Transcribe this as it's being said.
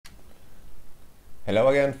Hello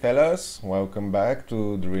again, fellas. Welcome back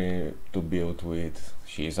to Build with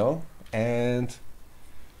Sheezo. And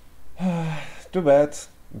too bad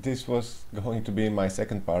this was going to be my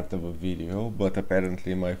second part of a video, but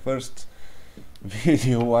apparently my first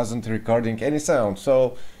video wasn't recording any sound.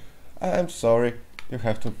 So I'm sorry. You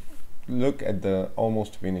have to look at the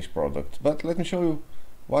almost finished product. But let me show you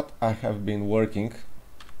what I have been working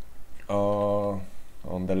on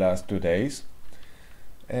the last 2 days.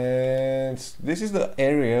 And this is the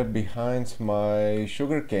area behind my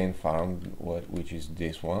sugarcane farm, which is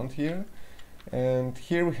this one here. And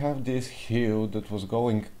here we have this hill that was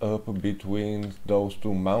going up between those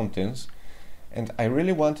two mountains, and I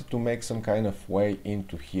really wanted to make some kind of way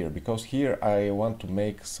into here, because here I want to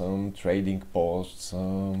make some trading posts,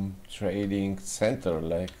 some trading center,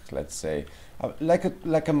 like, let's say,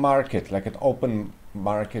 like a market, like an open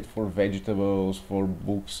market for vegetables, for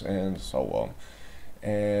books and so on.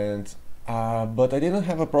 And but I didn't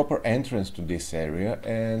have a proper entrance to this area,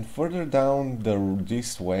 and further down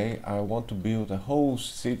this way I want to build a whole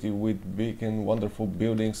city with big and wonderful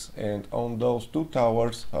buildings, and on those two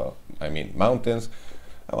towers, I mean mountains,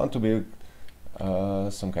 I want to build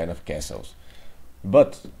some kind of castles.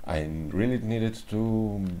 But I really needed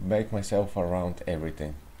to make myself around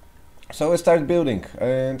everything. So I started building,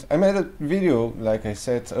 and I made a video, like I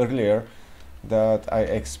said earlier, that I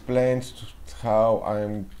explained how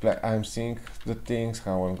I'm seeing the things,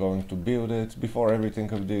 how I'm going to build it before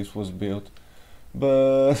everything of this was built.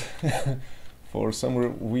 But for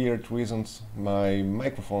some weird reasons my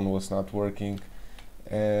microphone was not working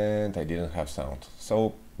and I didn't have sound.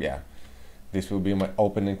 So yeah, this will be my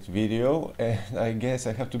opening video, and I guess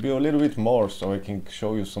I have to build a little bit more so I can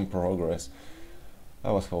show you some progress.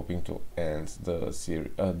 I was hoping to end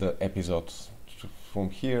the episode from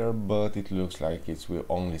here, but it looks like it will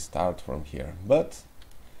only start from here. But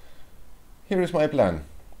here is my plan.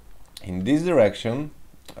 In this direction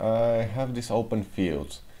I have this open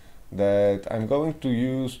field that I'm going to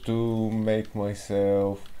use to make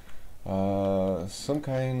myself some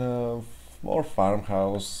kind of more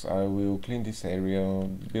farmhouse. I will clean this area,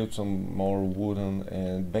 build some more wooden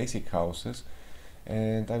and basic houses,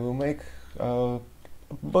 and I will make a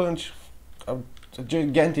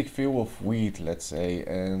gigantic field of wheat, let's say,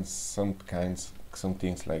 and some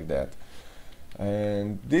things like that.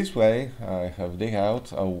 And this way I have dig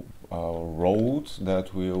out a road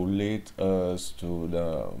that will lead us to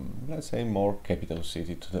the, let's say, more capital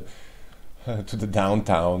city, to the to the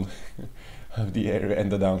downtown of the area,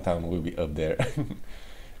 and the downtown will be up there.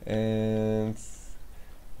 And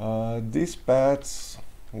these paths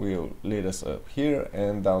will lead us up here,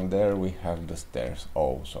 and down there we have the stairs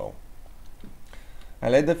also. I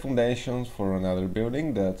laid the foundations for another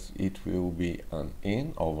building that it will be an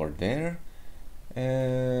inn over there,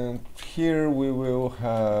 and here we will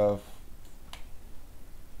have,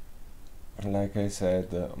 like I said,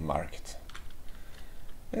 the market.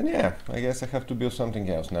 And yeah, I guess I have to build something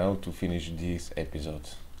else now to finish this episode.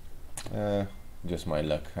 Just my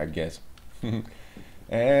luck, I guess.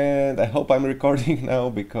 And I hope I'm recording now,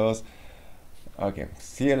 because okay,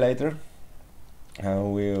 see you later. I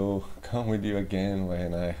will come with you again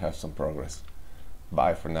when I have some progress.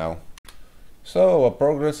 Bye for now. So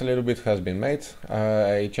progress a little bit has been made.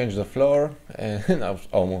 I changed the floor, and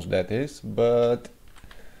almost that is, but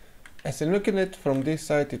as I'm looking at it from this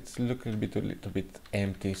side, it's looking a little bit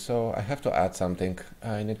empty, so I have to add something.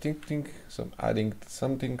 I'm thinking adding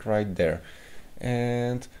something right there,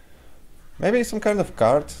 and maybe some kind of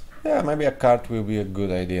cart. Yeah, maybe a cart will be a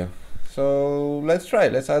good idea. So let's try,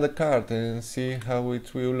 let's add a cart and see how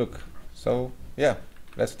it will look. So yeah,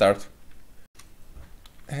 let's start.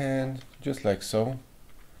 And just like so,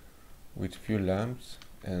 with few lamps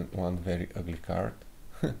and one very ugly cart,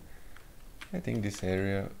 I think this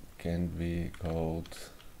area can be called,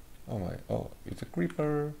 oh, it's a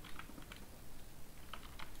creeper.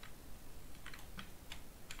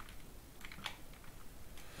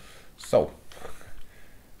 So,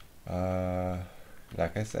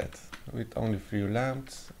 like I said, with only few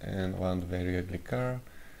lamps and one very ugly car,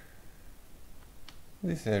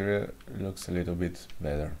 this area looks a little bit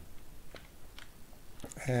better.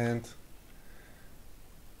 And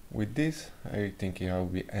with this, I think I'll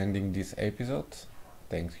be ending this episode.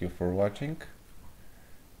 Thank you for watching.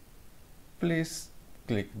 Please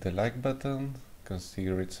click the like button,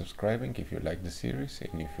 consider it subscribing if you like the series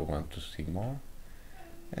and if you want to see more,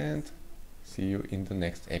 and see you in the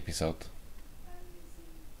next episode.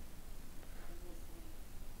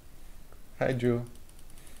 Hi Ju,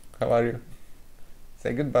 how are you?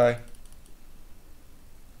 Say goodbye.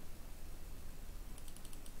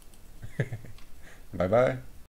 Bye bye.